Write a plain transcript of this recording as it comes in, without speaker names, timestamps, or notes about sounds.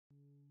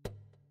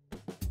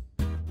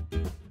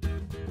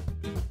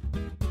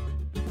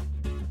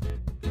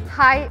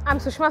Hi, I'm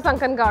Sushma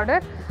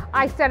Sankanagoudar.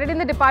 I studied in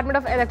the Department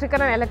of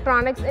Electrical and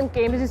Electronics in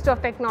Cambridge Institute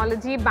of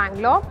Technology,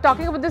 Bangalore.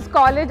 Talking about this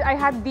college, I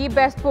had the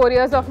best 4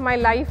 years of my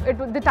life.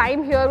 The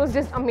time here was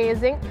just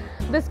amazing.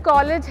 This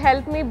college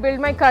helped me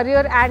build my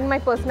career and my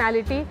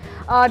personality.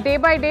 Day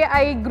by day,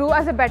 I grew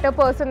as a better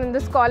person in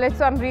this college,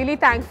 so I'm really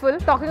thankful.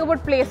 Talking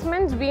about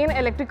placements, being an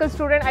electrical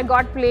student, I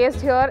got placed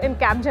here in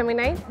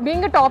Capgemini.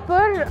 Being a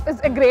topper is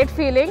a great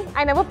feeling.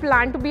 I never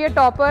planned to be a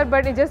topper,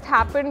 but it just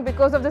happened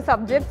because of the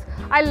subjects.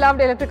 I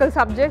loved electrical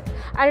subjects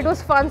and it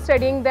was fun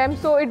studying them,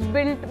 so it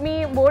built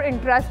me more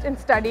interest in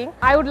studying.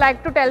 I would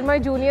like to tell my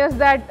juniors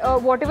that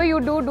whatever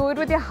you do, do it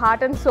with your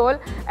heart and soul.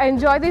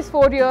 Enjoy these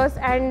 4 years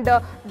and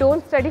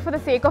don't study for the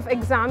sake of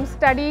exams.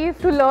 Study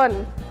to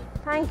learn.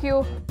 Thank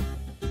you.